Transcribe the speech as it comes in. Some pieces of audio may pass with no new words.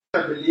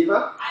a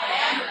believer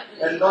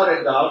and not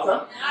a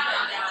doubter,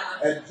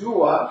 a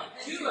doer,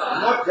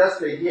 not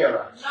just a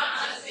hearer.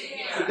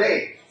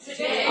 Today,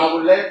 I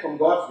will learn from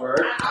God's word,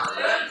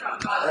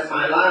 and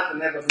my life will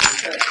never be the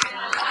same.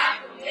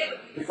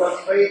 Because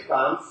faith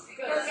comes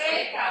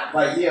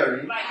by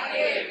hearing,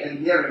 and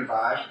hearing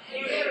by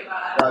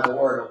the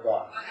word of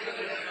God.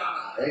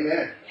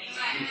 Amen.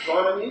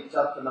 Deuteronomy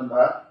chapter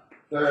number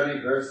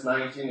 30, verse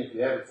 19, if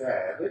you ever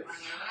have it.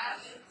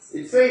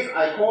 It says,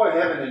 I call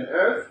heaven and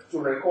earth to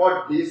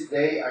record this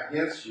day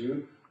against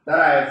you, that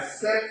I have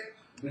set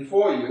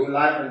before you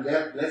life and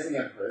death, blessing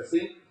and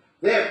cursing.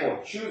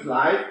 Therefore, choose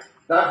life,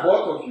 that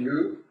both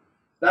you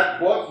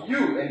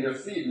and your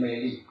seed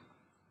may live.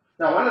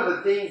 Now, one of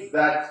the things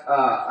that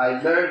I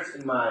learned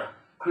in my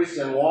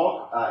Christian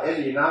walk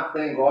early enough,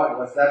 thank God,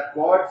 was that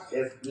God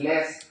has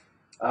blessed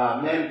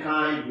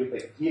mankind with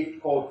a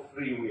gift called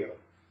free will.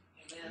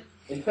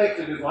 In fact,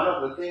 it is one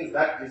of the things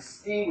that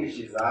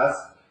distinguishes us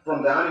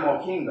from the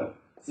animal kingdom.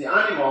 See,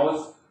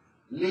 animals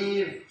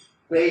live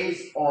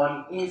based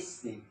on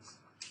instinct.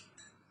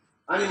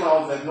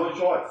 Animals have no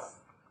choice.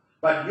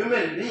 But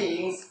human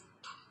beings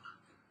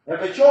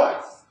have a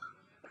choice.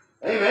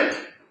 Amen?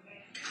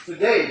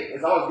 Today,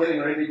 as I was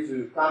getting ready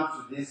to come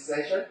to this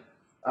session,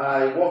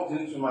 I walked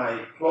into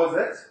my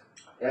closet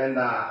and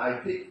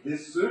I picked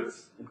this suit.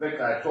 In fact,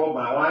 I told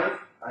my wife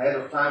ahead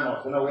of time I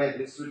was going to wear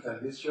this suit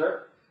and this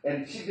shirt.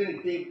 And she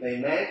didn't think they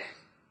matched.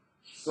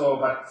 So,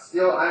 but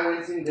still I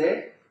went in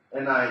there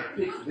and I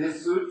picked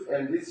this suit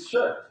and this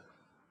shirt.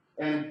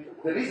 And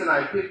the reason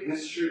I picked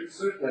this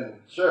suit and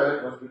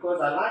shirt was because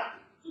I liked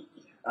it.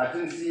 I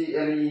didn't see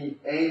any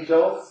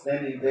angels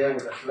standing there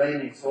with a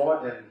flaming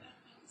sword and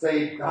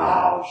say,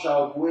 thou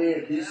shalt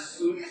wear this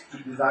suit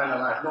to design a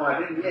life. No, I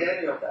didn't hear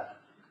any of that.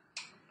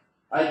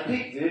 I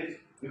picked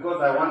it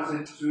because I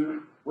wanted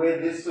to wear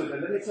this suit.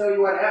 And let me tell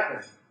you what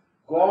happened.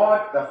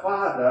 God the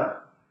Father,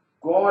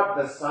 God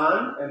the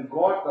Son, and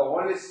God the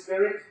Holy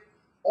Spirit,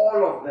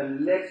 all of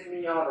them let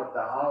me out of the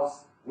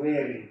house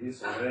wearing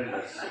this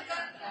horrendous suit.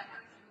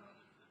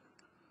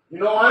 You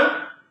know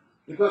why?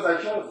 Because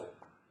I chose it.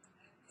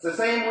 It's the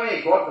same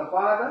way God the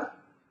Father,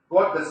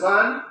 God the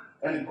Son,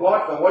 and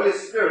God the Holy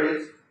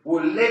Spirit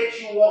will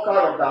let you walk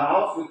out of the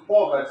house with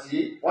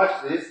poverty,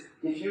 watch this,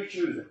 if you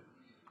choose it.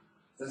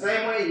 It's the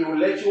same way He will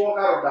let you walk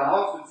out of the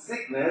house with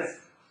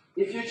sickness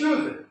if you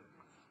choose it.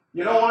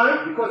 You know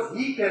why? Because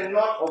He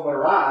cannot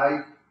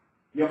override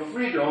your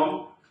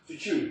freedom to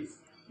choose.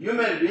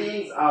 Human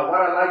beings are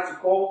what I like to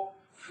call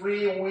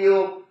free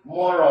will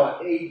moral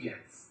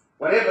agents.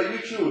 Whatever you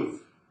choose,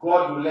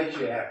 God will let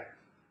you have it.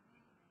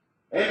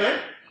 Amen?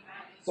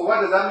 So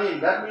what does that mean?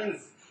 That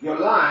means your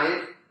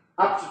life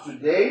up to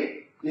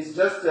today is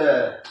just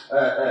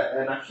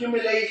an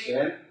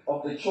accumulation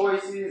of the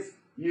choices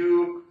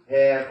you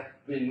have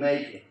been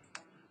making.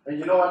 And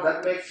you know what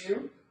that makes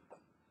you?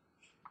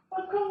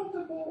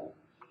 Uncomfortable.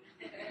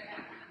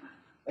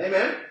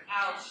 Amen?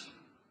 Ouch.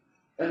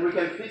 And we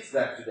can fix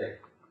that today.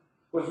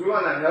 Because we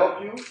want to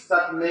help you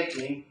start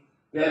making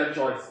better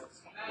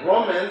choices.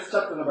 Romans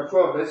chapter number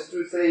 12 verse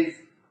 2 says,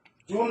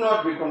 do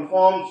not be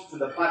conformed to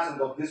the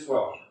patterns of this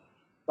world,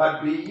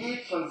 but be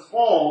ye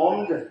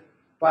transformed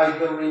by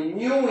the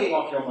renewing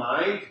of your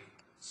mind,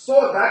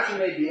 so that you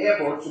may be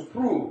able to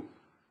prove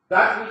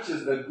that which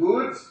is the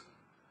good,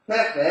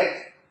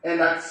 perfect,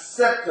 and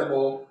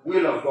acceptable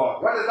will of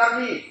God. What does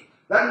that mean?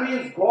 That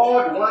means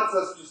God wants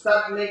us to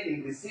start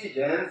making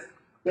decisions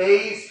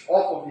based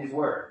off of His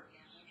Word.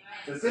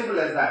 It's as simple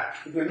as that.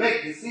 If you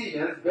make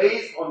decisions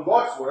based on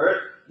God's Word,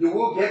 you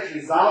will get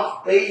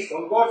results based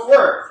on God's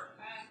Word.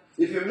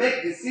 If you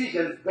make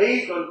decisions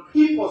based on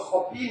people's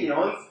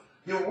opinions,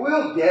 you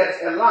will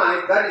get a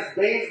life that is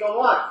based on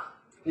what?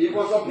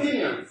 People's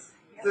opinions.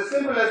 It's as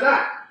simple as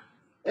that.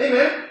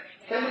 Amen?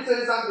 Can you tell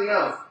you something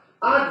else?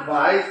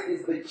 Advice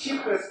is the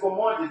cheapest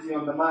commodity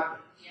on the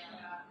market.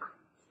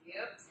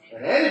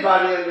 And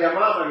anybody and their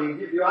mama can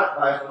give you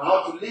advice on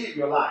how to live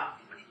your life.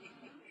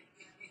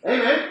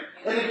 Amen?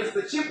 And if it's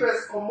the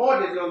cheapest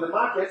commodity on the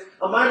market,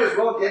 I might as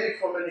well get it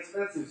from an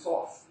expensive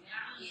source.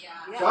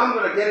 So I'm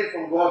going to get it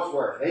from God's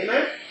Word.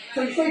 Amen?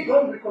 So you say,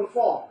 don't be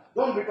conformed.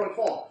 Don't be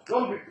conformed.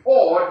 Don't be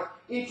poured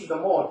into the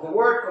mold. The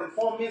word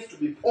conform means to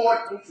be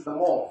poured into the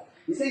mold.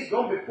 He says,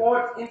 don't be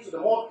poured into the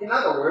mold. In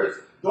other words,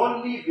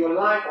 don't live your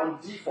life on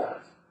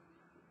default.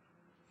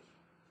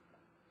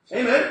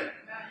 Amen?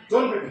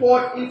 Don't be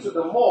poured into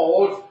the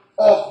mold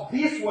of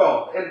this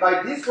world. And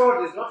by this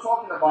world, he's not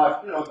talking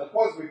about, the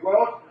cosmic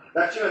world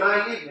that you and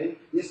I live in.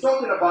 He's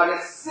talking about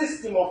a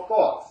system of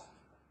thoughts.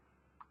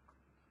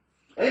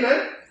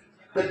 Amen?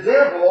 The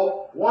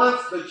devil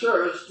wants the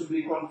church to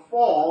be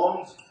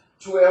conformed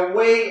to a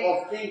way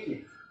of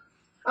thinking.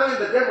 I mean,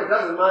 the devil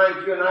doesn't mind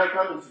you and I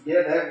coming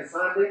together every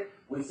Sunday.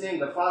 We sing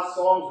the fast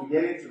songs, we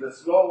get into the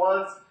slow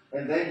ones,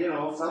 and then,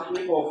 some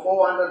people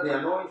fall under the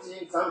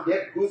anointing, some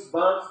get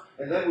goosebumps,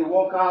 and then we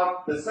walk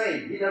out the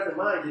same. He doesn't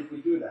mind if we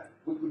do that.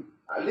 We could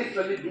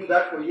literally do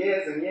that for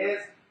years and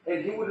years,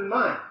 and he wouldn't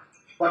mind.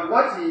 But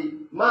what he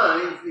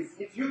minds is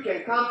if you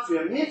can come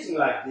to a meeting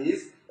like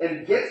this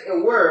and get a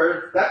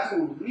word that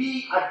will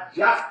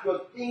readjust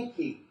your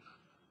thinking.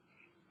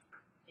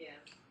 Yeah.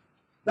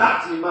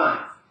 That's in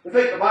mind. In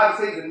fact, the Bible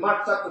says in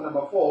Mark chapter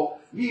number 4,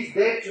 he's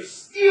there to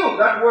steal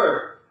that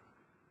word.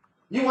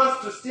 He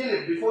wants to steal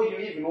it before you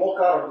even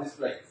walk out of this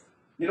place.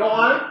 You know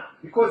why?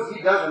 Because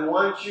he doesn't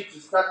want you to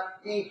start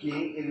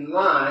thinking in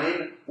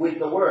line with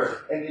the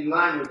word and in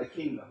line with the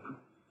kingdom.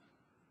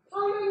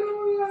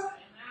 Hallelujah.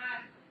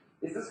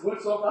 Is this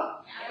good so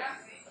far?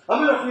 Yes. How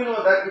many of you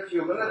know that if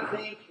you're going to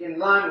think in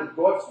line with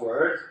God's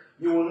word,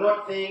 you will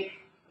not think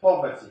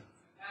poverty?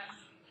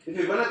 If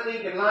you're going to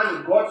think in line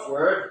with God's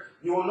word,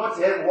 you will not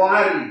have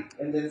worry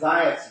and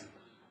anxiety.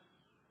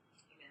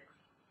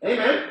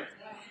 Amen?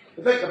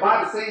 In fact, the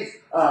Bible says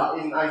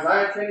in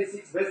Isaiah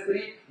 26 verse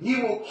 3,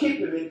 He will keep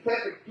him in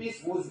perfect peace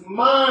whose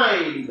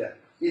mind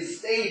is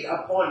stayed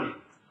upon him.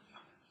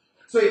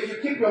 So if you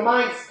keep your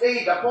mind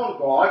stayed upon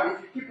God,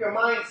 if you keep your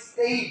mind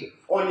stayed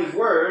on His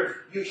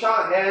word, you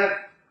shall have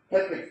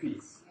perfect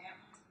peace.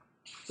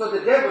 So the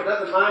devil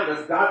doesn't mind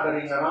us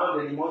gathering around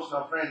an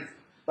emotional frenzy,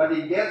 but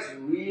he gets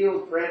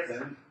real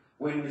threatened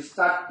when we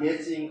start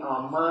getting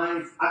our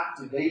minds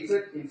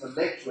activated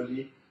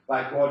intellectually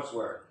by God's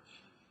word.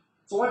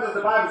 So what does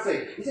the Bible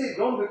say? It says,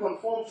 don't be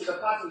conformed to the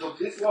patterns of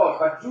this world,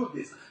 but do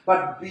this.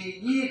 But be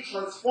ye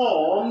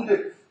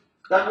transformed.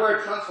 That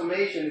word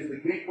transformation is the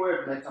Greek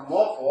word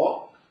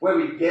metamorpho, where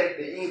we get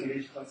the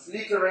English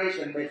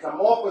transliteration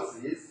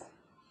metamorphosis,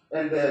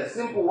 and the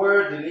simple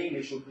word in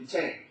English would be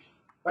change.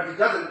 But it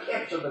doesn't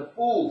capture the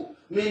full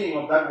meaning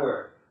of that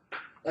word.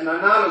 An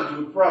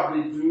analogy would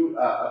probably do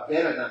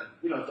better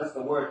than, just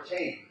the word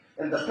change.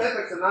 And the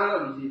perfect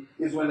analogy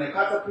is when a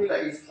caterpillar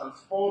is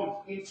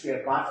transformed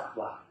into a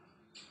butterfly.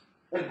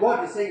 And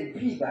God is saying,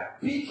 be that,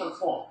 be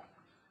transformed.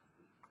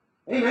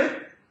 Amen?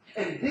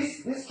 And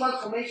this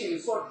transformation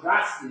is so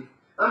drastic.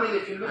 I mean,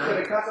 if you look at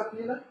a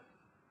caterpillar,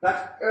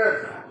 that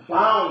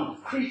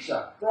earth-bound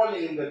creature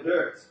crawling in the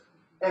dirt,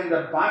 and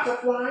the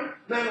butterfly,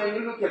 man, when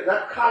you look at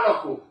that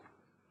colorful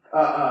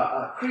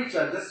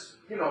creature just,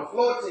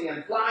 floating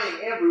and flying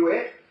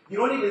everywhere, you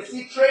don't even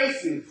see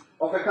traces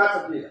of a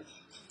caterpillar.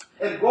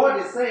 And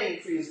God is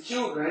saying to His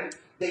children,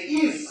 there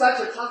is such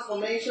a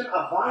transformation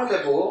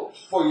available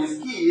for His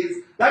kids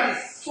that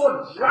is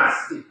so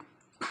drastic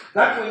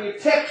that when you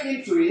tap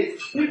into it,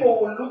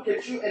 people will look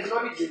at you and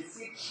not even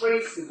see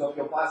traces of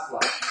your past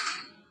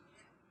life.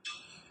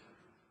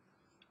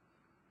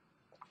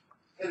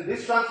 And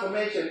this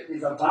transformation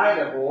is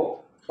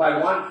available by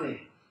one thing,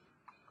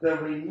 the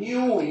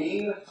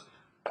renewing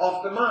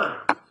of the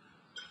mind.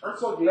 I'm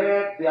so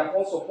glad the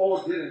Apostle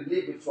Paul didn't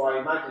leave it to our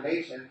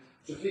imagination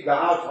to figure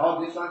out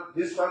how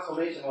this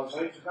transformation was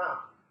going to come.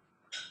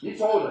 He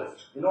told us.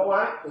 You know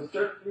why? Because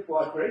church people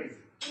are crazy.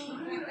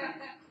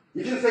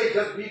 He didn't say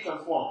just be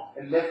transformed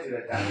and left it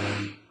at that.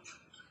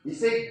 He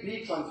said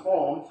be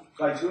transformed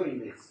by doing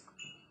this.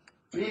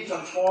 Be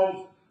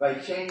transformed by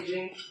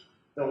changing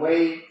the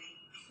way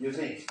you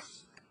think.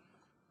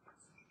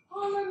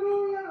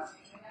 Hallelujah.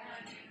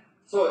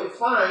 So it's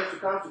fine to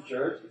come to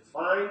church. It's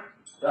fine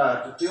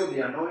to feel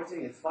the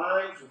anointing. It's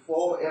fine to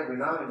fall every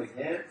now and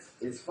again.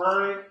 It's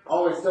fine. I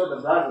always tell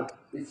the brothers,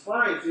 it's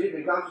fine to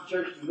even come to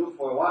church to look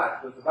for a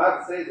wife. Because the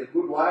Bible says a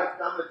good wife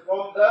cometh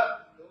from the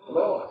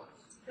Lord.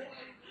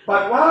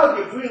 But while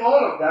you're doing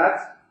all of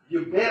that,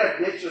 you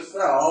better get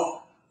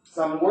yourself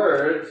some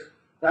words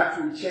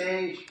that will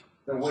change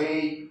the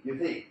way you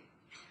think.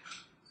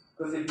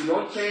 Because if you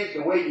don't change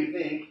the way you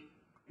think,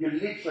 you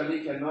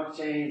literally cannot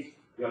change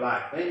your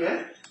life.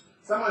 Amen?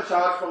 Someone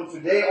shout, from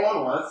today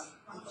onwards,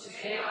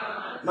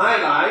 my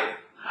life,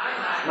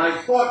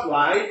 my thought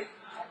life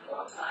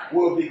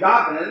will be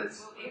governed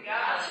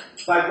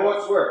by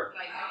God's word.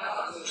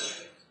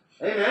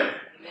 Amen?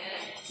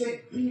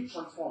 Say, be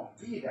transformed.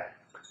 Be that.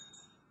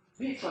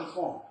 Be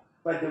transformed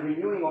by the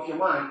renewing of your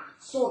mind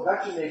so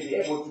that you may be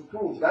able to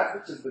prove that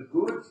which is the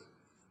good,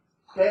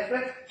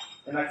 perfect,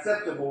 and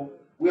acceptable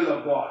will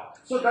of God.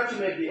 So that you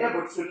may be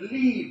able to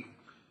live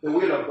the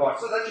will of God.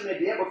 So that you may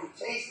be able to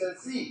taste and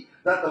see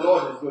that the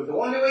Lord is good. The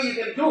only way you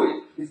can do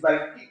it is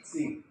by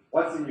fixing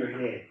what's in your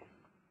head.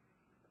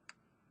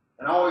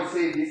 And I always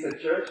say this at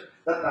church,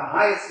 that the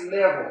highest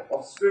level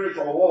of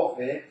spiritual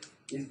warfare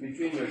is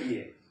between your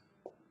ears.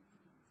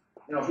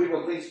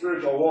 People think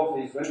spiritual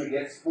warfare is when you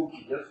get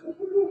spooky, just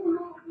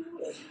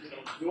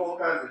do all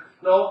kinds of.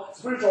 No,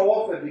 spiritual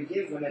warfare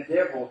begins when the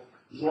devil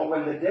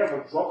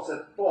drops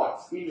a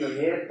thought in your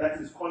head that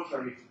is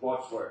contrary to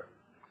God's word.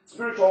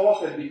 Spiritual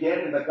warfare began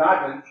in the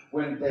garden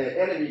when the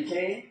enemy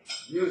came,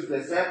 used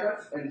the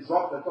serpent, and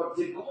dropped the thought.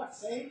 Did God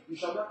say, you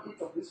shall not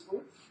eat of this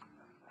fruit?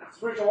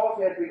 Spiritual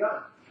warfare had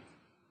begun.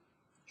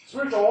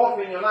 Spiritual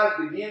warfare in your life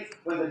begins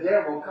when the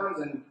devil comes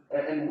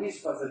and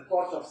whispers a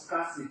thought of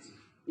scarcity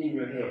in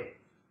your head.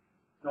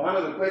 Now, one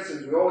of the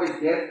questions we always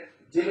get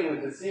dealing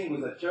with the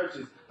singles at church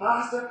is,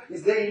 Pastor,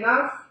 is there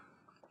enough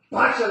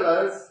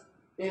bachelors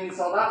in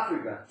South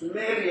Africa to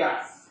marry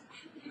us?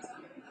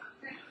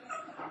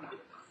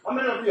 How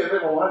many of you have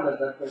ever wondered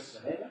that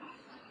question? Eh?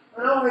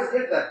 And I always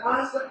get that.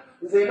 Pastor,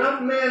 is there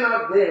enough men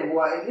out there who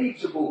are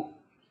eligible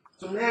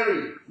to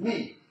marry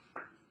me?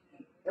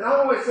 And I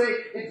always say,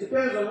 it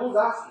depends on who's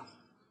asking.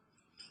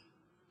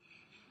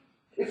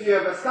 If you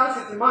have a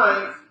scarcity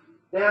mind,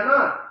 there are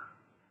none.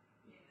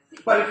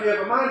 But if you have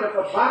a mind of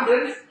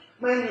abundance,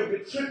 man, you'll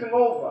be tripping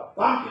over,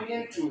 bumping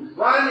into,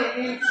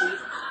 running into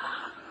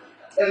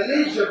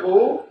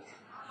eligible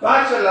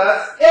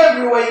bachelors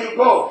everywhere you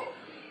go.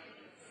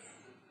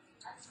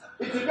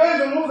 It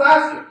depends on who's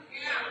asking.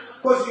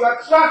 Because you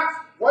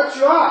attract what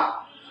you are.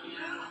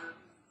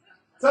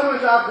 Someone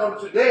shout,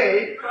 from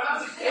today,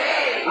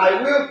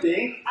 I will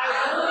think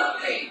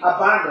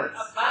abundance,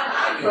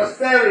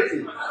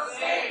 prosperity,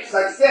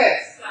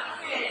 success.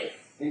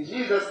 In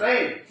Jesus'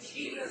 name.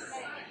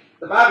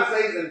 The Bible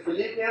says in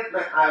Philippians,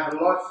 man, I have a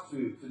lot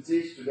to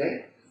teach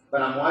today,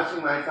 but I'm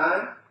watching my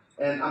time,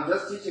 and I'm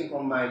just teaching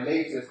from my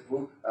latest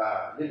book,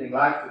 Living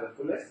Life to the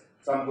Fullest.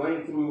 So I'm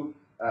going through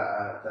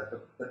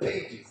the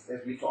pages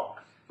as we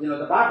talk. You know,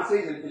 the Bible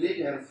says in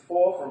Philippians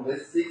 4 from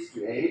verse 6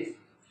 to 8,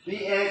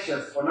 be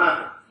anxious for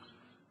nothing,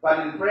 but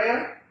in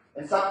prayer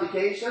and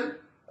supplication,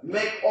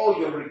 make all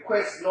your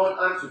requests known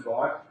unto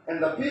God,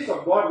 and the peace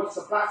of God which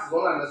surpasses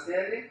all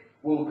understanding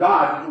will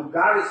guard, it will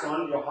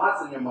garrison your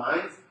hearts and your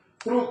minds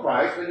through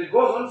Christ. And it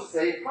goes on to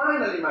say,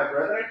 finally, my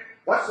brethren,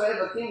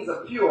 whatsoever things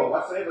are pure,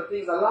 whatsoever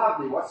things are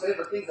lovely,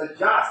 whatsoever things are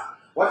just,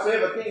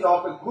 whatsoever things are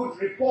of a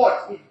good report,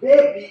 if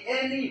there be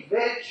any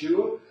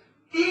virtue,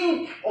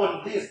 think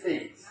on these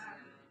things.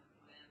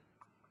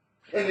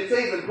 And it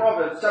says in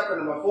Proverbs chapter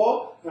number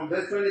 4, from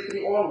verse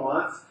 23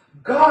 onwards,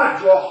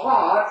 guard your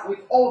heart with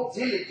all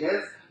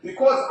diligence,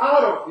 because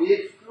out of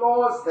it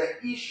flows the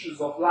issues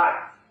of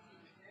life.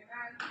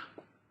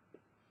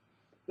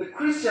 The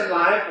Christian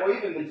life, or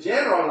even the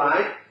general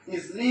life,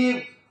 is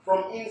lived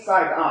from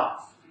inside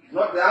out,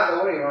 not the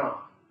other way around.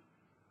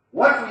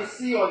 What we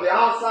see on the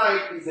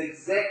outside is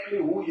exactly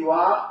who you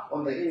are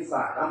on the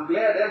inside. I'm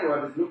glad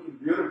everyone is looking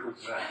beautiful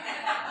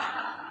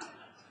tonight.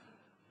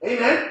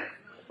 Amen?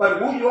 But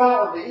who you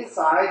are on the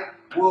inside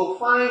will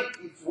find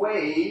its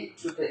way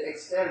to the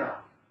external.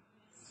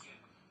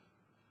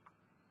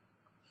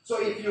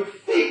 So if you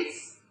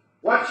fix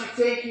what you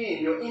take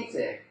in, your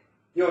intake,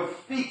 you'll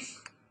fix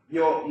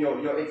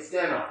your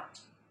external,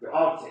 your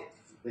outtake,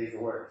 there's the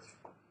word.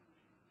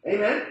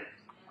 Amen?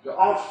 Your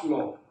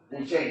outflow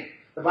will change.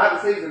 The Bible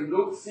says in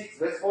Luke 6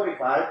 verse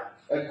 45,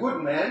 a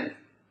good man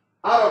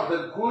out of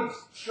the good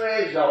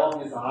treasure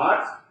of his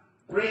heart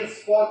brings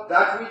forth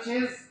that which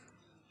is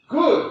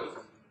good.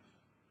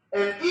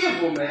 An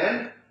evil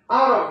man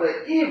out of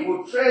the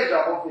evil treasure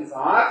of his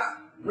heart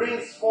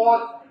brings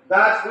forth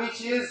that which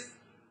is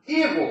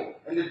evil.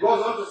 And it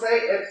goes on to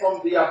say, and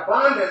from the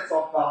abundance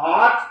of the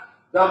heart,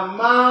 the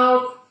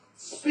mouth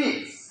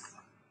speaks.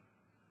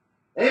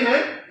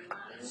 Amen?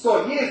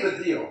 So here's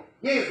the deal.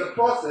 Here's the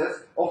process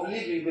of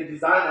living the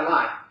designer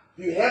life.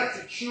 You have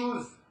to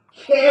choose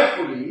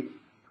carefully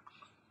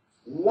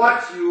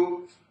what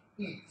you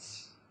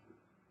eat.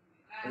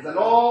 There's an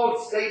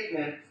old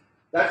statement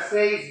that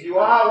says you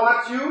are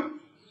what you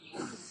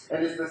eat.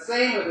 And it's the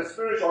same with the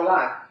spiritual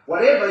life.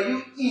 Whatever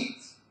you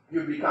eat,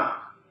 you become.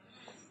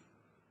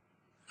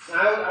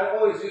 I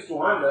always used to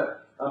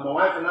wonder, my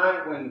wife and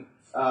I, when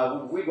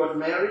we got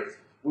married,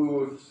 we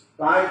would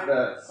buy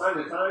the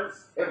Sunday Times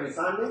every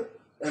Sunday,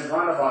 and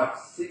around about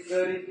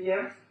 6:30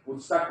 p.m.,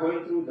 we'd start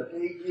going through the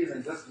pages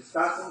and just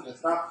discussing the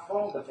stuff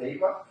from the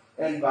paper,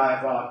 and by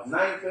about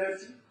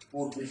 9:30,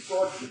 we'd be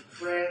so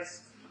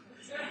depressed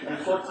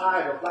and so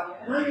tired of life.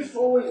 And I used to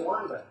always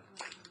wonder,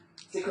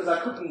 because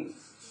I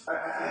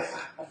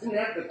didn't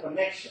have the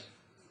connection.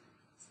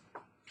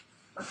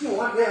 Until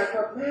one day I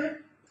thought,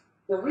 man,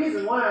 the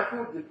reason why I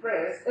feel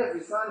depressed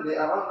every Sunday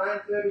around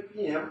 9:30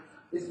 p.m.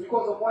 is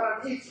because of what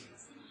I'm eating.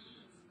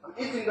 I'm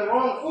eating the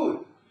wrong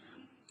food.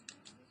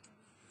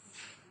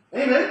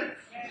 Amen?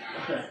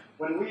 Okay.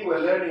 When we were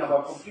learning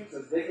about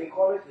computers back in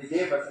college, they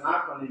gave us an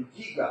acronym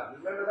GIGA.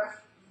 Remember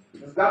that?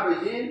 It's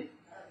garbage in.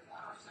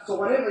 So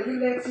whatever you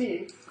let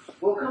in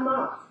will come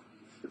out.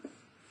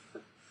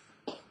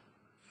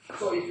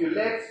 So if you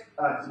let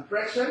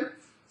depression,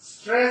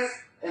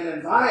 stress, and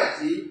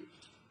anxiety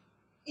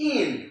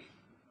in,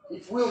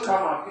 it will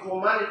come out. It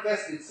will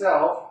manifest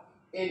itself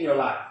in your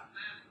life.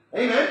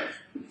 Amen?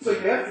 So you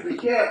have to be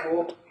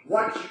careful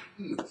what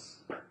you eat.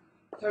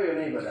 Tell your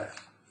neighbor that.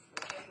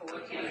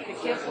 Be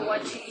careful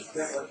what you eat.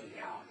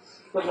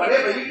 Because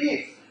whatever you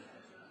eat,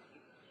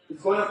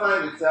 it's going to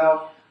find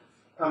itself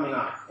coming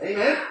out.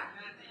 Amen?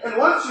 And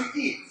once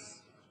you eat,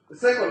 the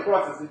second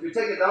process, if you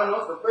take it down,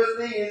 the first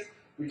thing is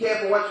be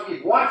careful what you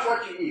eat. Watch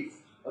what you eat.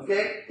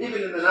 Okay?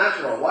 Even in the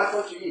natural, watch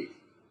what you eat.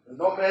 It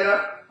don't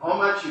matter how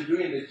much you do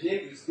in the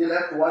gym, you still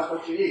have to watch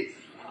what you eat.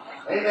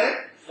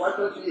 Amen? Watch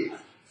what you eat.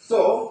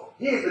 So,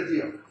 here's the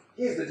deal.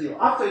 Here's the deal.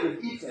 After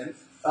you've eaten,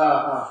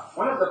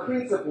 one of the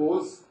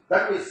principles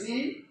that we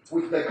see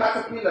with the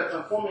caterpillar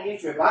transforming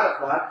into a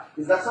butterfly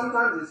is that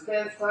sometimes it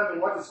spends time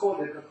in what is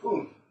called a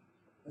cocoon.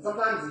 And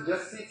sometimes it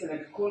just sits in a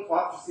cocoon for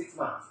up to 6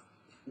 months.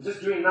 It's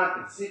just doing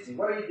nothing, sitting.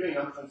 What are you doing?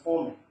 I'm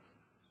transforming.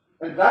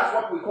 And that's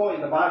what we call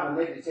in the Bible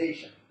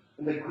meditation.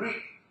 In the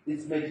Greek,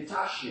 it's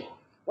meditatio.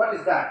 What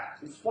is that?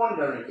 It's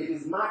pondering, it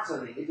is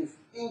mattering, it is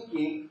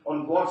thinking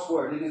on God's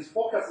word. It is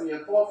focusing your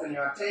thoughts and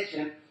your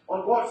attention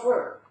on God's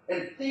word.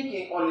 And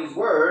thinking on His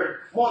word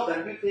more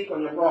than you think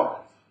on your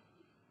problems.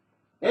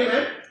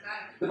 Amen?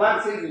 The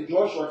Bible says in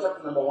Joshua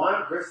chapter number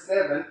 1, verse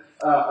 7,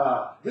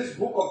 this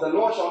book of the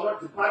law shall not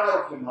depart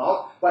out of your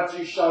mouth, but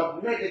you shall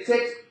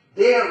meditate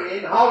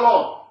therein. How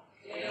long?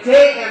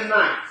 Day and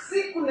night.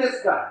 Sickness,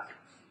 God.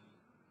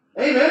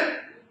 Amen?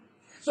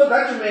 So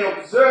that you may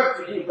observe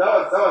to live.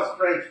 That was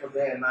French for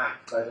day and night,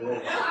 by the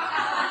way.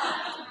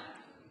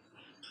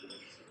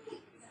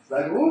 It's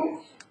like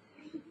who?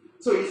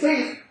 So he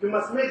says you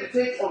must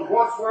meditate on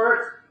God's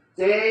word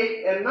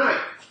day and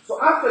night.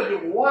 So after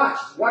you've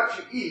watched what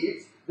you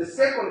eat, the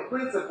second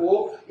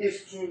principle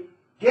is to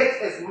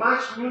get as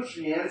much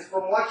nutrients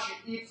from what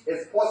you eat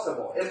as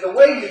possible. And the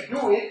way you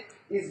do it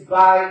is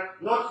by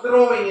not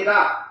throwing it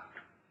out.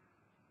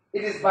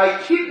 It is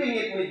by keeping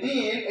it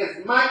within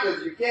as much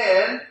as you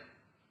can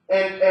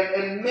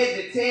and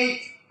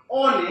meditate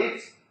on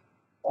it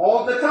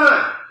all the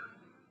time.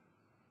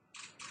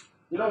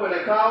 You know, when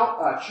a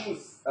cow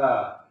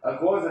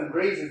goes and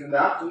grazes in the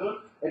afternoon,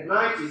 at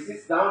night he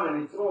sits down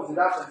and he throws it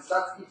up and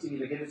starts eating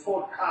it again. It's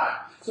called cud.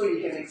 So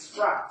he can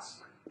extract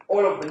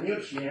all of the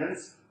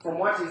nutrients from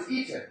what is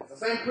eaten. It's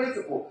the same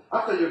principle.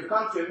 After you've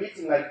come to a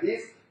meeting like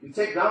this, you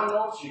take down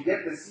notes, you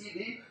get the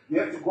CD, you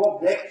have to go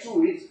back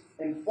to it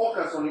and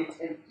focus on it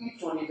and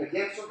eat on it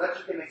again so that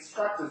you can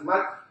extract as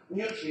much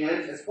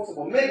nutrients as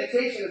possible.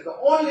 Meditation is the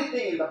only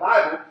thing in the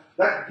Bible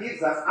that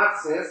gives us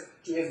access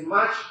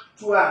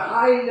to a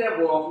high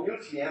level of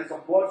nutrients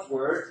of God's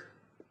word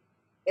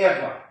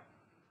ever.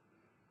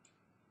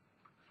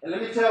 And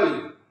let me tell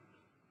you,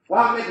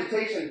 while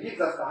meditation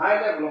gives us the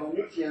high level of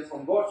nutrients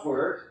from God's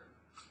word,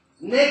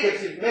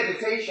 negative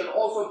meditation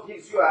also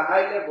gives you a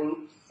high level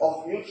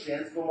of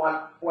nutrients from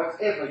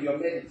whatever you're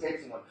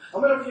meditating on. How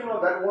many of you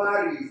know that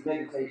worry is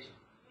meditation?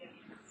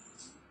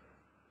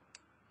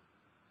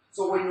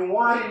 So when you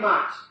worry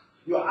much,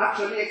 you're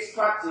actually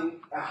extracting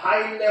a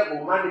high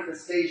level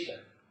manifestation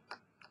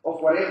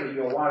of whatever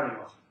you're worrying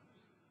on.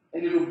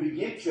 And it will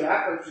begin to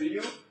happen to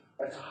you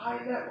at a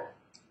high level.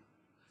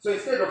 So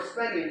instead of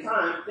spending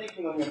time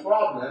thinking on your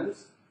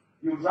problems,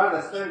 you'd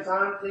rather spend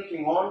time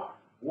thinking on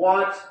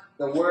what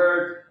the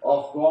Word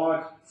of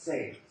God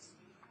says.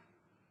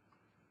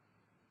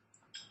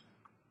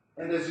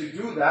 And as you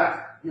do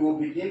that, you will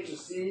begin to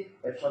see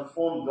a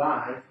transformed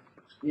life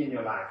in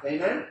your life.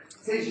 Amen? It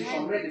says you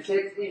shall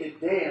meditate in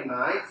it day and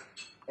night,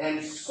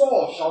 and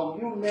so shall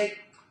you make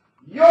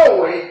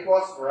your way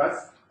prosperous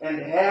and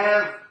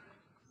have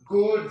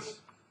good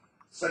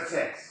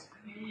success.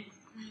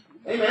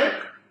 Amen?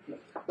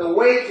 The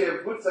way to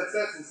have good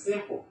success is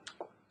simple.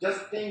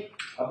 Just think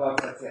about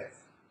success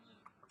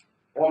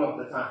all of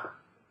the time.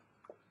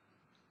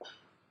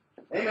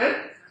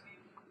 Amen?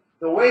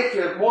 The way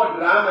to have more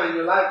drama in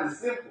your life is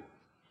simple.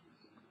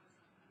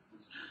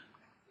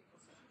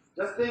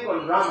 Just think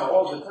on drama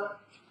all the time.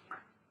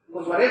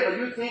 Because whatever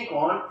you think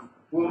on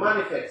will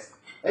manifest.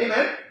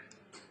 Amen?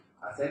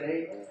 I said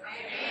amen.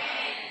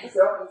 Is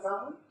that helping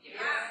someone?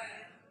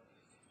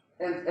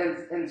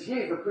 And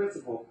here's the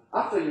principle.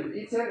 After you've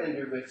eaten and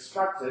you've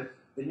extracted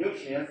the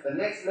nutrients, the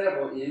next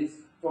level is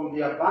from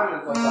the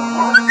abundance of the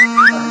heart,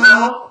 the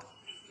mouth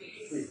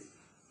speaks.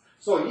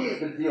 So here's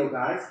the deal,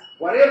 guys.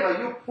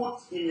 Whatever you put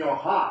in your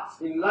heart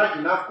in large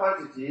enough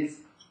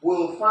quantities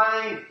will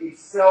find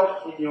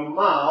itself in your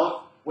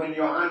mouth when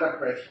you're under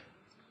pressure.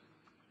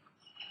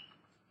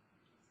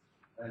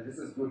 And this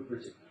is good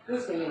preaching.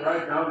 Please can you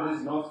write down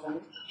these notes for me?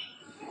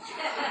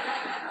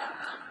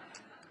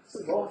 This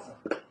is awesome.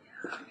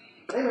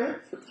 Amen.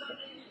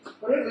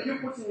 Whatever you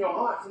put in your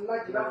heart in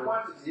large enough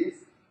quantities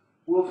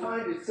will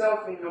find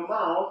itself in your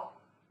mouth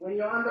when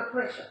you're under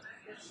pressure.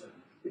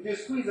 If you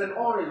squeeze an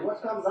orange,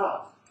 what comes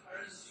out?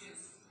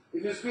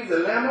 If you squeeze a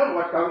lemon,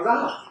 what comes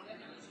out?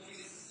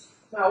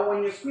 Now,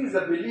 when you squeeze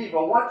a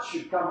believer, what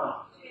should come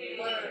out?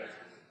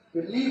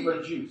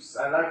 Believer juice,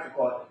 I like to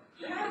call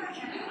it.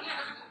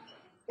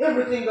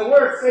 Everything the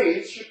word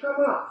says should come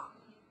out.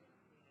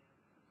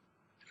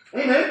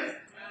 Amen?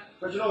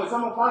 But you know, when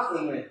someone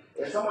passes me,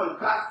 if someone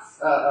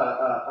cuts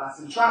us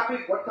in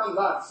traffic, what comes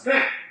out?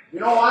 Snack. You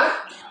know why?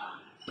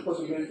 Because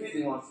we've been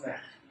feeding on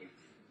snack.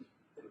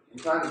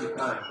 We're trying to be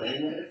kind.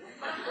 Amen?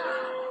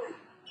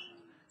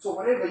 So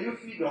whatever you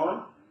feed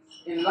on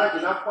in large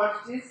enough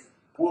quantities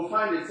will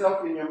find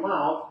itself in your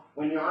mouth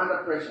when you're under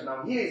pressure.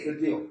 Now here's the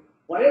deal.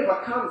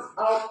 Whatever comes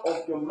out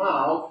of your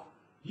mouth,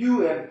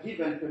 you have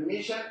given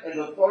permission and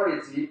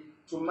authority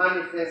to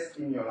manifest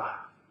in your life.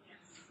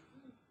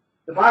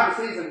 The Bible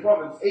says in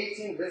Proverbs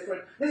 18, verse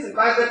 20, listen,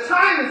 by the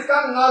time it's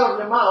coming out of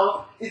your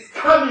mouth, it's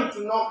coming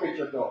to knock at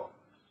your door.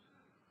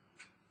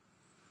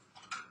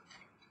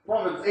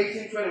 Proverbs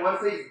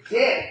 18:21 says,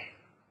 death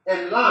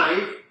and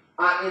life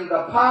are in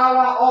the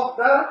power of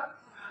the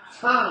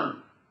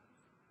tongue.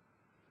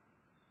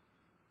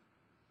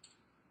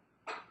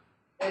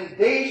 And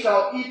they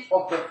shall eat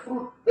of the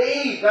fruit,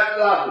 they that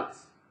love it.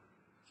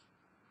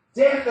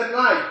 Death and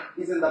life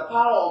is in the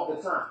power of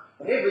the tongue.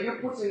 Whatever you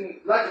put in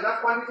large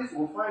enough quantities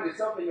will find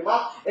itself in your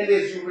mouth. And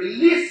as you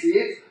release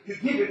it, you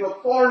give it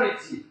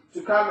authority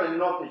to come and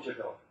knock at your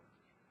door.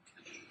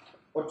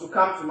 Or to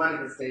come to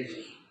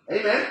manifestation.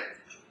 Amen?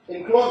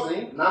 In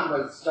closing,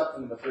 Numbers chapter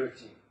number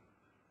 13.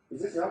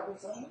 Is this helping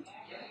someone?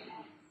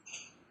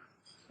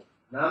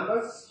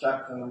 Numbers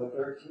chapter number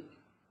 13.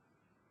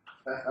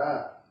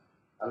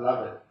 I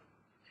love it.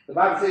 The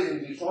Bible says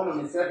in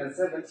Deuteronomy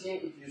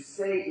 7:17, if you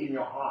say in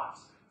your heart,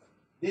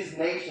 these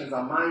nations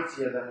are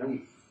mightier than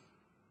we,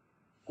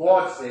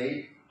 God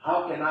said,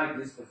 how can I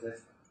dispossess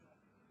them?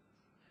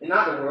 In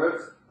other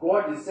words,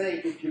 God is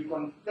saying if you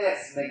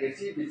confess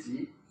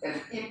negativity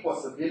and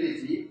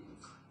impossibility,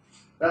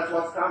 that's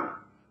what's coming.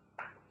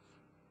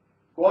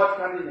 God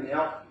can't even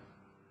help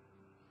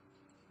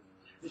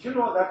you. Did you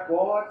know that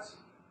God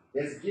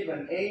has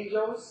given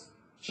angels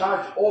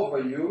charge over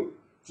you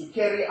to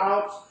carry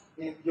out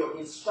your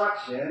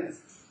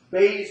instructions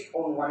based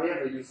on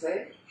whatever you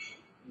say?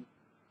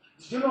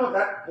 Did you know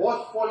that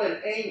both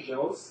fallen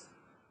angels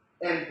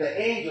and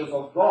the angels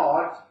of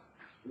God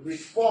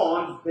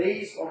respond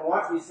based on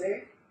what we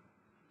say?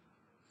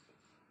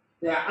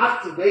 They are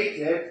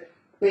activated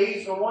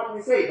based on what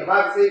we say. The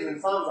Bible says in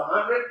Psalms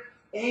 100,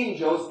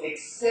 angels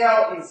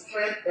excel in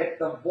strength at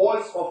the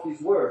voice of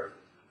His word.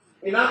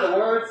 In other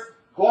words,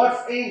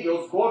 God's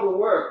angels go to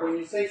work when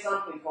you say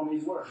something from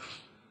His word.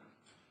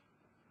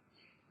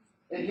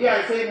 And here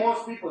I say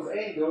most people's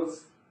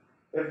angels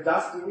have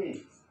dusty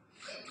wings.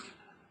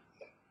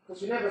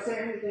 Because you never say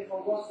anything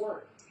from God's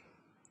word.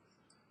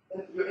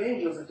 And your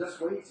angels are just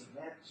waiting,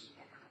 man.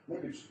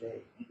 Maybe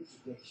today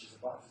she's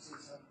about to say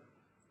something.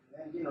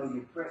 And you know,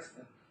 you press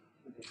them,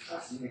 and they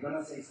trust you, you're going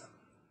to say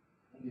something.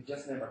 And it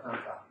just never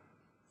comes out.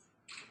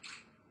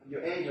 And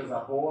your angels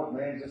are bored,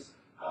 man, just,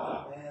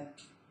 oh man,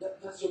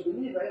 does your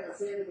believer ever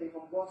say anything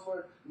from God's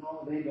word?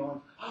 No, they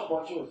don't. How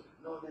about yours?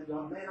 No, they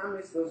don't. Man, I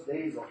miss those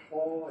days of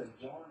Paul and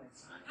John and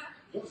Simon.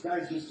 Those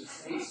guys used to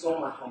say so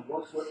much from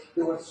God's word.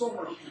 There was so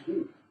much to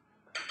do.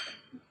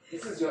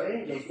 This is your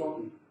angels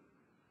talking.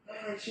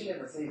 Man, she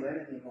never says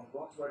anything from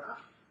God's word.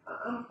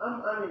 I'm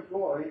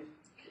unemployed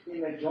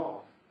in a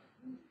job.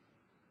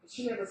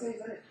 She never says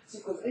anything. See,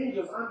 because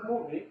angels aren't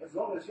moving as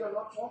long as you're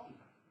not talking.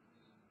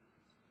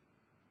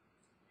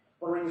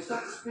 But when you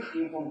start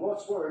speaking from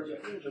God's word, your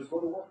angels go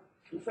to work.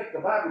 In fact, the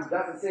Bible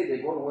doesn't say they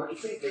go to work. It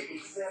says they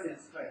excel in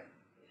strength.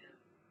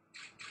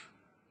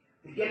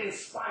 They get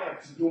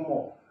inspired to do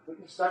more. We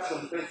can start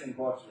confessing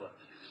God's word.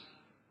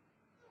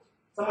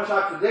 Someone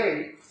shout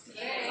today,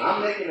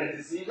 I'm making a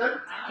decision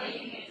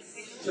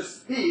to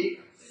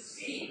speak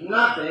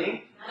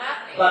nothing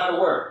but the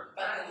word.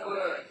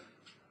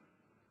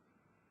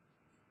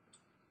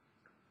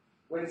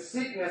 When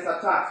sickness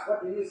attacks,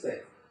 what do you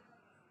say?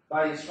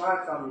 By His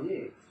stripes I'm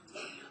healed.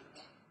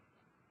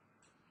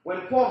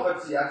 When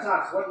poverty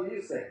attacks, what do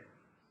you say?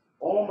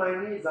 All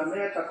my needs are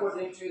met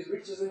according to His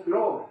riches and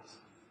glory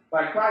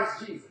by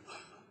Christ Jesus.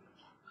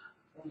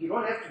 And you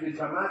don't have to be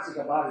dramatic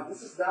about it.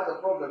 This is the other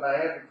problem I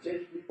have with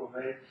church people,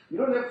 man. You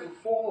don't have to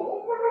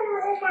fall,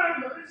 oh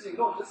man,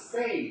 no, just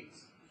say it.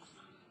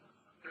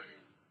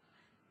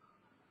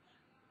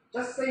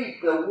 Just say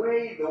it the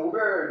way the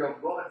word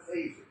of God says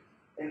it.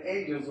 And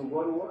angels will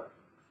go to work.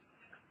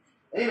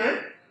 Amen?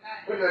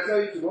 Where did I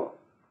tell you to go?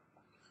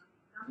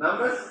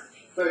 Numbers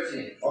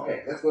 13.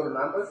 Okay, let's go to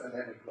Numbers and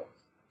then we close.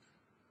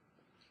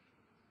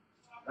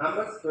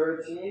 Numbers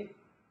 13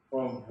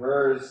 from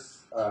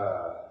verse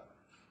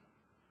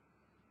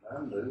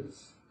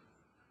Numbers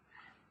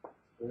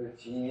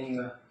 13.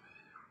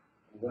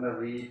 I'm going to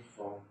read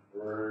from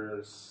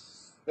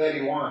verse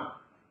 31.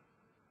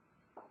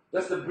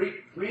 Just a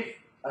brief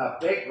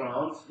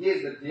background.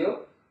 Here's the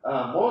deal.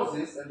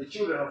 Moses and the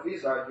children of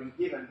Israel have been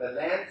given the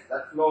land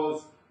that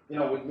flows,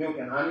 with milk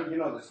and honey. You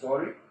know the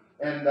story.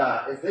 And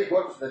as they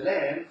got to the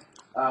land,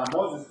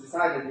 Moses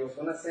decided he was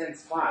going to send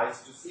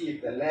spies to see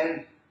if the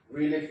land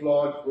really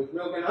flowed with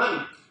milk and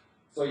honey.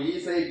 So he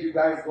said, you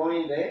guys go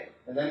in there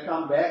and then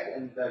come back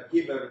and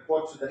give a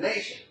report to the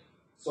nation.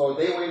 So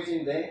they went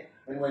in there,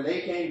 and when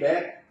they came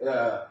back,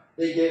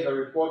 they gave a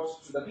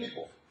report to the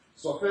people.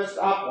 So first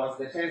up was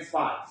the 10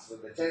 spies. So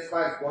the 10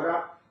 spies got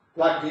up,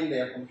 plugged in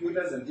their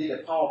computers, and did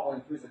a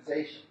PowerPoint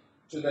presentation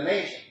to the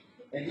nation.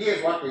 And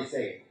here's what they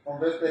say from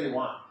verse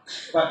 31.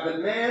 But the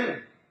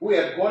men who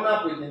had gone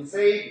up with him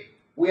said,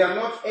 we are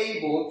not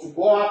able to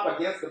go up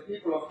against the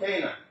people of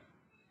Canaan.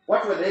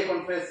 What were they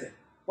confessing?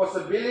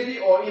 Possibility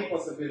or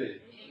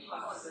impossibility?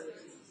 Impossibility.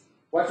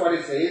 Watch what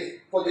it says.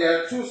 For they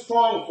are too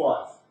strong for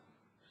us.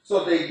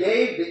 So they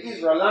gave the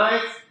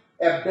Israelites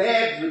a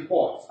bad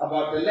report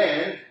about the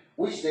land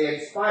which they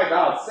had spied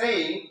out,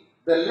 saying,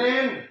 the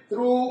land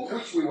through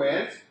which we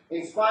went,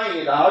 in spying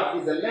it out,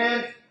 is a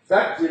land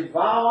that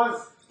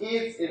devours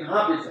its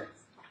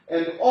inhabitants.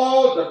 And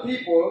all the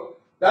people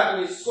that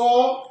we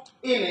saw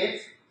in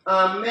it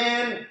are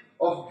men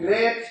of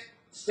great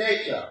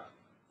stature.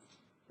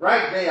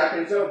 Right there, I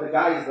can tell the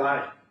guy is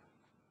lying.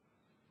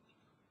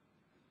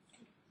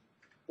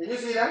 Can you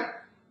see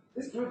that?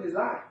 This dude is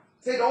lying.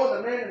 He said all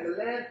the men in the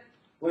land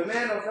We're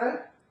men of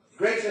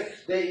great.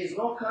 There is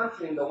no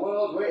country in the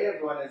world where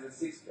everyone has a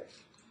six-pack.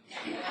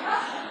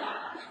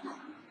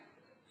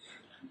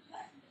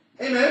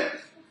 Amen.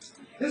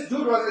 This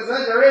dude was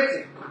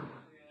exaggerating.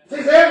 He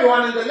says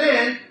everyone in the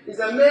land is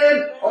a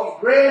man of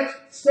great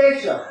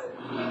stature.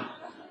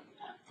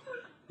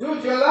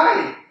 Dude, you're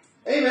lying.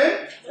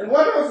 Amen. And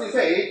what else he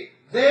said?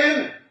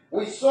 Then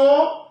we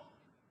saw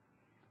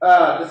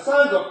the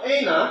sons of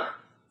Anak,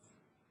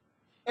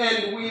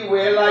 and we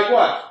were like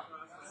what?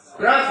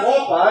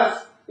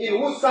 Grasshoppers in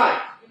whose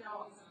sight?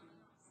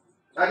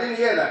 I didn't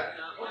hear that.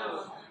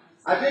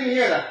 I didn't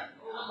hear that.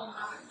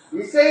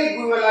 He said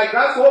we were like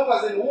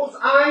grasshoppers in whose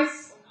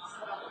eyes?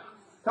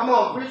 Come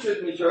on, preach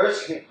with me,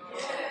 church.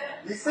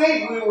 He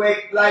said we were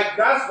like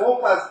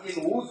grasshoppers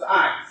in whose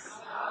eyes?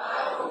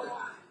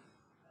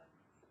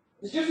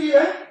 Did you see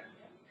that?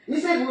 He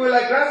said we were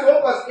like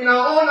grasshoppers in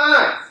our own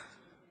eyes,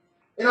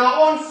 in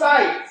our own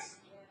sight.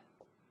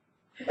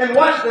 And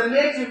what's the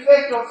net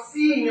effect of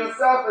seeing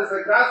yourself as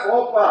a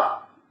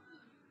grasshopper?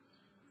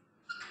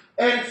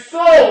 And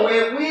so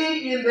were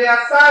we in their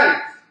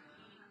sight.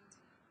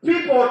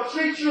 People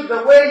treat you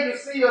the way you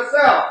see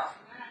yourself.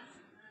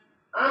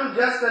 I'm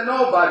just a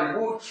nobody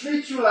who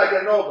treat you like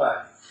a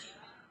nobody.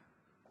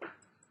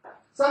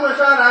 Someone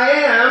shout, I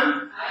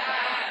am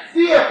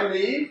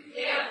fearfully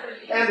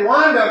and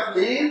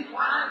wonderfully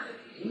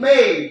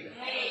made.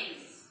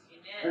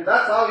 And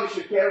that's how you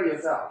should carry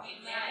yourself.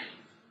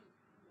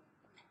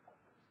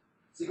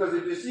 Because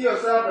if you see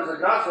yourself as a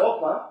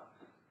grasshopper,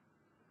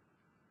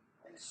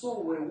 and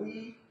so were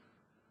we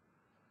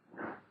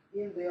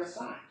in their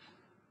sight.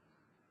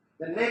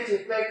 The net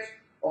effect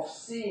of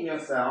seeing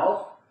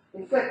yourself,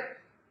 in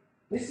fact,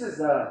 this is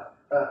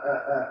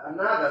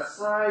another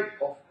side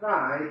of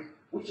pride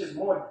which is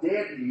more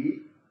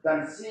deadly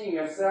than seeing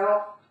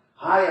yourself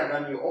higher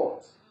than you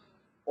ought,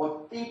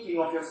 or thinking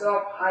of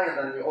yourself higher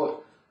than you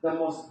ought. The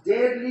most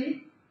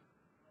deadly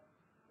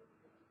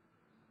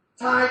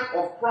type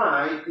of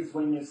pride is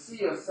when you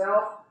see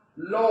yourself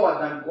lower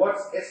than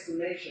God's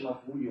estimation of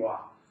who you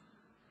are.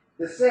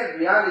 The sad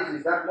reality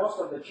is that most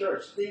of the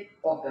church think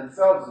of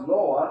themselves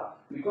lower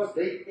because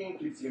they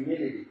think it's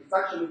humility. It's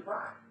actually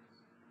pride.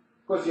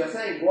 Because you're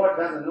saying God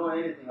doesn't know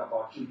anything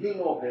about you. You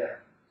know better.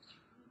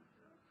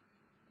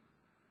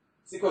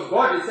 See, because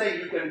God is saying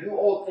you can do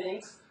all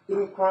things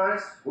through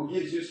Christ who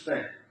gives you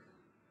strength.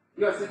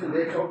 You're sitting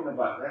there talking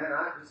about, man,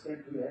 I just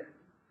can't do that.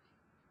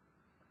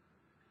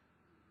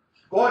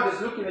 God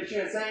is looking at you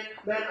and saying,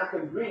 man, I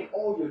can bring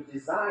all your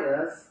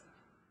desires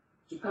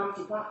to come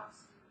to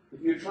pass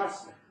if you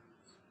trust me.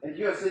 And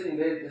you're sitting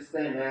there just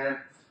saying, man,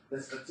 the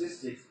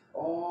statistics,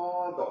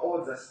 all the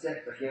odds are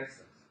stacked against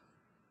us.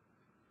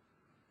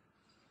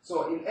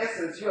 So in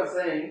essence, you are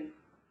saying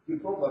you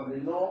probably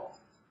know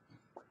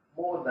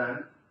more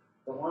than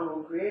the one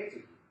who created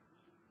you.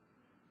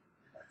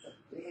 That's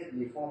a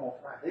deadly form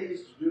of pride. They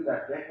used to do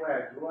that back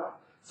where I grew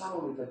up.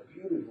 Someone with a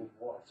beautiful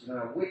voice, a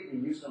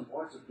Whitney Houston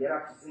voice would get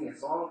up to sing a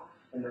song,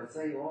 and they'll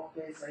say,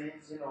 okay,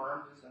 saints,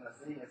 I'm just going to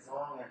sing a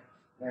song,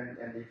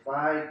 and if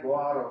I go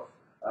out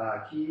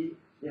of key,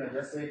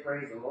 just say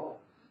praise the Lord.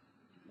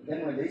 And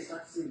then when they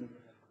start singing,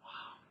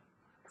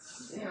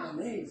 they're like, wow,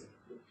 they're amazing.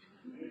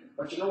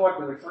 But you know what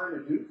they were trying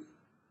to do?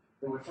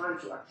 They were trying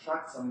to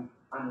attract some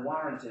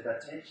unwarranted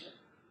attention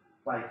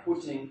by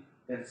putting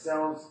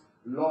themselves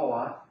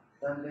lower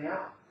than they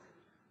are.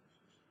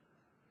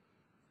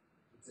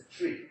 It's a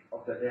trick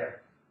of the devil.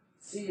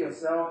 See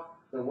yourself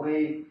the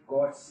way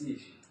God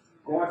sees you.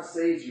 God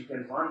says you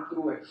can run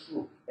through a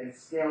troop and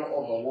scale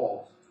over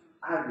walls.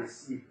 I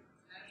receive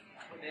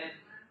it. Amen.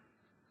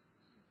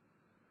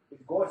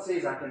 If God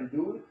says I can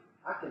do it,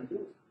 I can do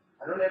it.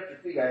 I don't have to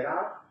figure it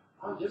out.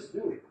 I'll just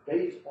do it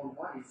based on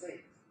what He says.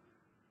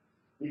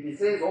 If He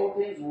says all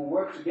things will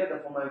work together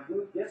for my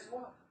good, guess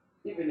what?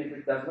 Even if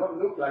it does not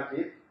look like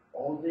it,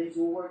 all things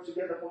will work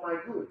together for my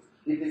good.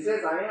 If He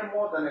says I am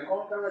more than a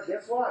conqueror,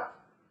 guess what?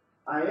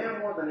 I am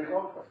more than a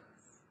conqueror.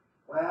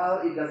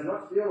 Well, it does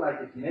not feel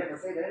like it. He never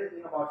said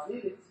anything about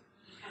feelings.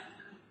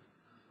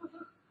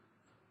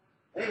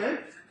 Amen?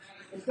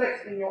 In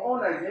fact, in your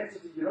own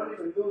identity, you don't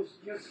even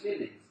use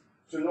feelings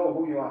to know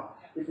who you are.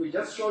 If we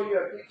just show you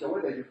a picture,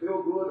 whether you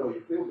feel good or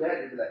you feel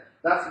bad, you'll be like,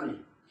 that's me.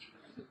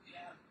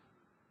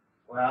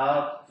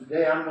 Well,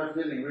 today I'm not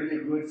feeling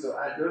really good, so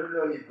I don't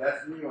know if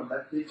that's me on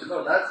that picture.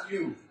 No, that's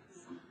you.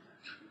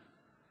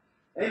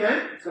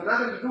 Amen? It's got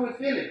nothing to do with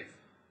feelings.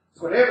 It's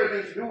got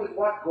everything to do with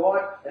what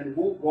God and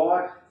who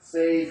God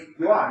says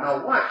you are.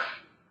 Now watch.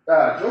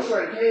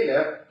 Joshua and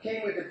Caleb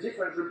came with a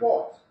different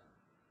report.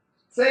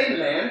 Same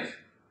land,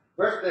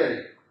 verse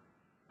 30.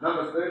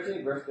 Numbers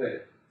 13, verse 30.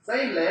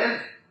 Same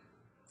land,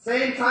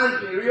 same time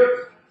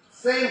period,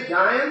 same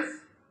giants.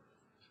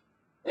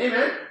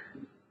 Amen?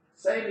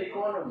 Same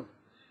economy.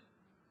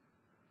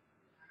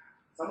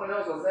 Someone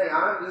else was saying,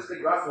 I'm just a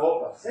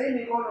grasshopper. Same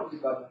economy,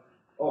 brother.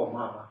 Oh,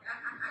 mama.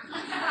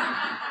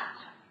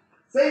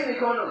 Same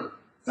economy.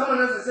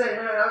 Someone else is saying,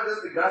 man, I'm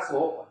just a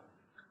grasshopper.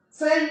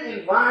 Same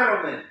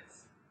environment.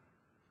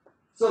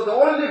 So the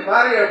only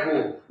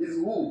variable is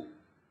who?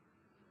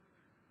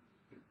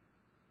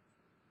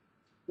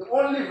 The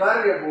only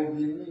variable will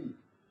be me.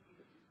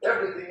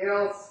 Everything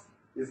else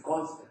is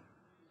constant.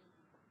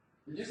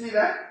 Did you see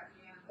that?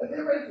 And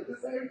they went to the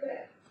same thing.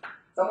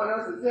 Someone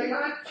else is saying,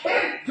 I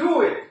can't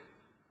do it.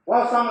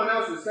 While someone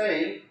else is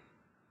saying,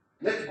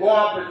 let's go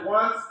up at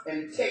once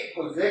and take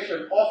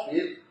possession of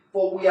it,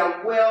 for we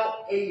are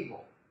well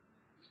able.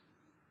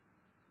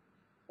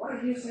 What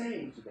are you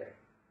saying today?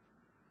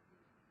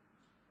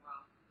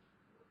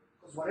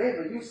 Because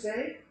whatever you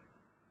say,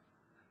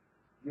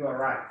 you are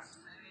right.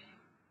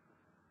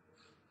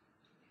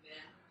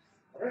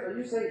 Whatever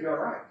you say,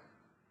 you're right.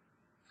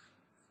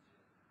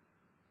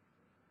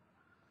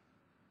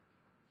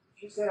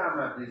 If you say, I'm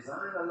a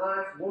designer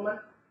life woman,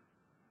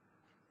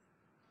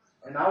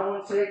 and I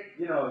won't take,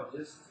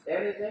 just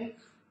anything,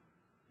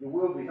 you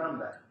will become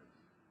that.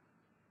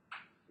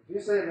 If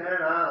you say, man,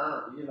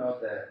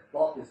 the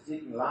clock is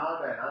ticking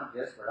louder and I'm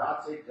desperate,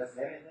 I'll take just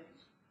anything,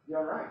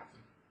 you're right.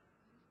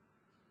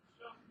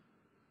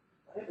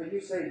 Whatever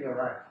you say, you're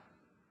right.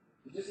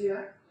 Did you see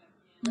that?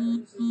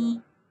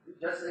 You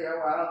just say, oh,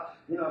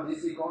 well,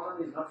 this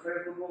economy is not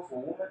favorable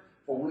for women.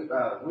 For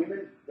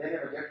women, they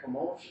never get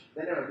promotion.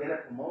 They never get a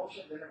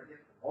promotion. They never get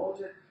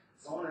promoted.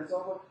 So on and so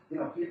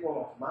forth.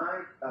 People of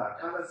my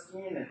color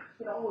skin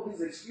and, all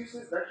these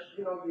excuses that,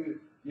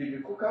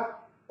 you cook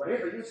up.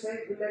 Whatever you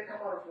say, you let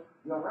come out of it.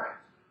 You're right.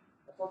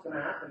 That's what's going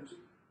to happen to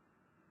you.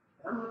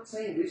 And I'm not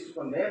saying this to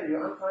condemn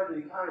you. I'm trying to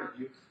encourage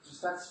you to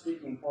start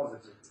speaking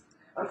positively.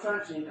 I'm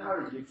trying to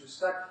encourage you to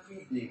start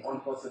feeding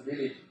on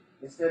possibility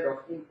instead of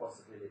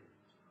impossibility.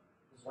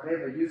 Because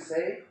whatever you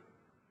say,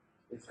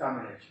 it's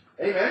coming at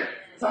you. Amen?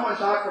 Someone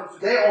shout, from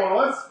today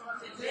onwards,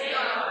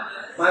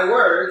 my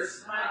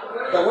words,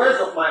 the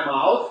words of my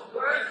mouth,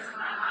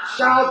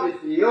 shall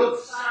be filled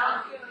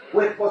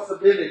with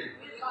possibility.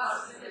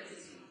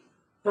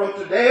 From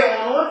today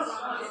onwards,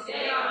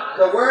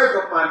 the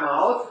words of my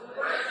mouth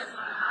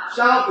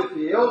shall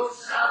be filled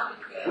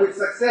with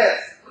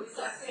success.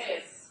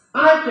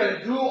 I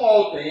can do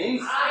all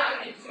things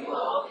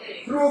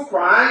through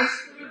Christ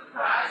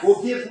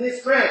who gives me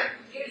strength.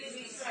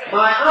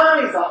 My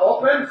eyes are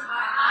open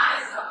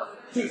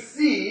to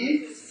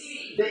see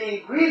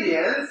the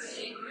ingredients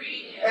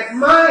at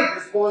my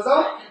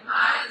disposal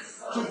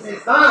to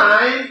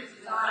design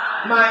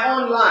my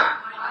own life.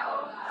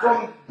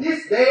 From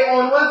this day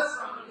onwards,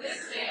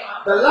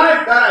 the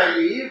life that I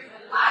live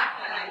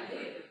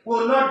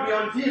will not be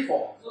on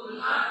default,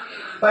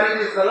 but it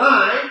is the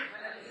life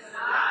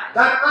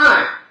that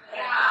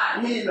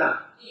I,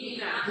 Nina,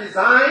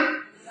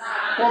 design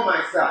for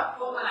myself.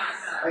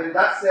 And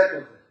that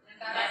settles it.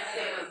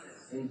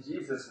 In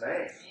Jesus'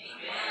 name.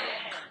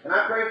 Can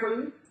I pray for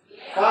you?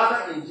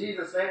 Father, in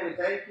Jesus' name, we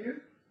thank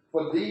you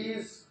for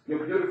these, your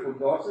beautiful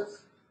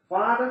daughters.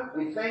 Father,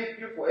 we thank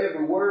you for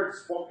every word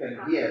spoken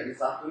here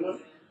this afternoon.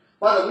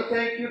 Father, we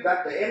thank you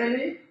that the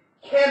enemy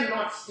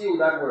cannot steal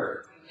that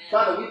word.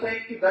 Father, we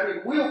thank you that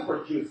it will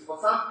produce for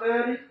some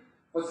 30,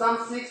 for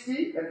some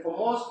 60, and for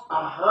most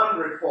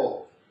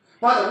 100-fold.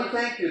 Father, we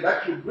thank you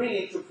that you bring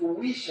into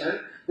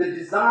fruition the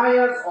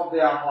desires of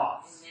their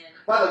hearts.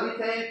 Father, we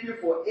thank you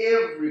for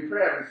every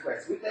prayer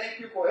request. We thank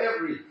you for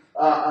every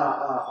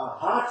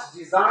heart's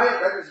desire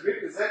that is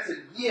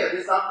represented here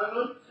this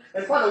afternoon.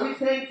 And Father, we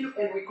thank you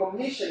and we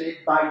commission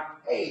it by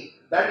faith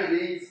that it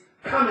is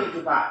coming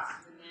to pass.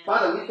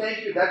 Father, we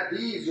thank you that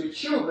these, your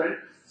children,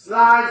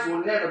 lives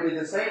will never be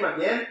the same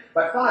again.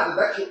 But Father,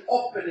 that you're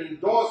opening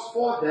doors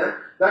for them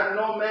that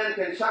no man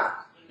can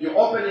shut. You're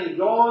opening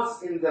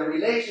doors in the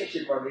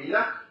relationship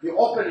arena. You're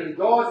opening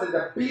doors in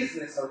the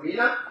business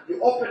arena.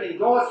 You're opening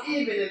doors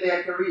even in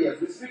their careers.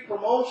 We speak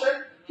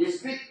promotion. We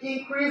speak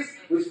increase.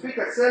 We speak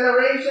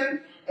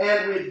acceleration.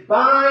 And we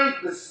bind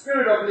the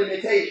spirit of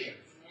limitation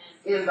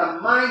in the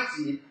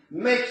mighty,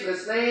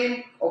 matchless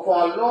name of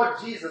our Lord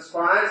Jesus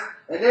Christ.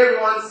 And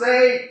everyone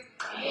say,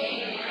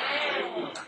 Amen.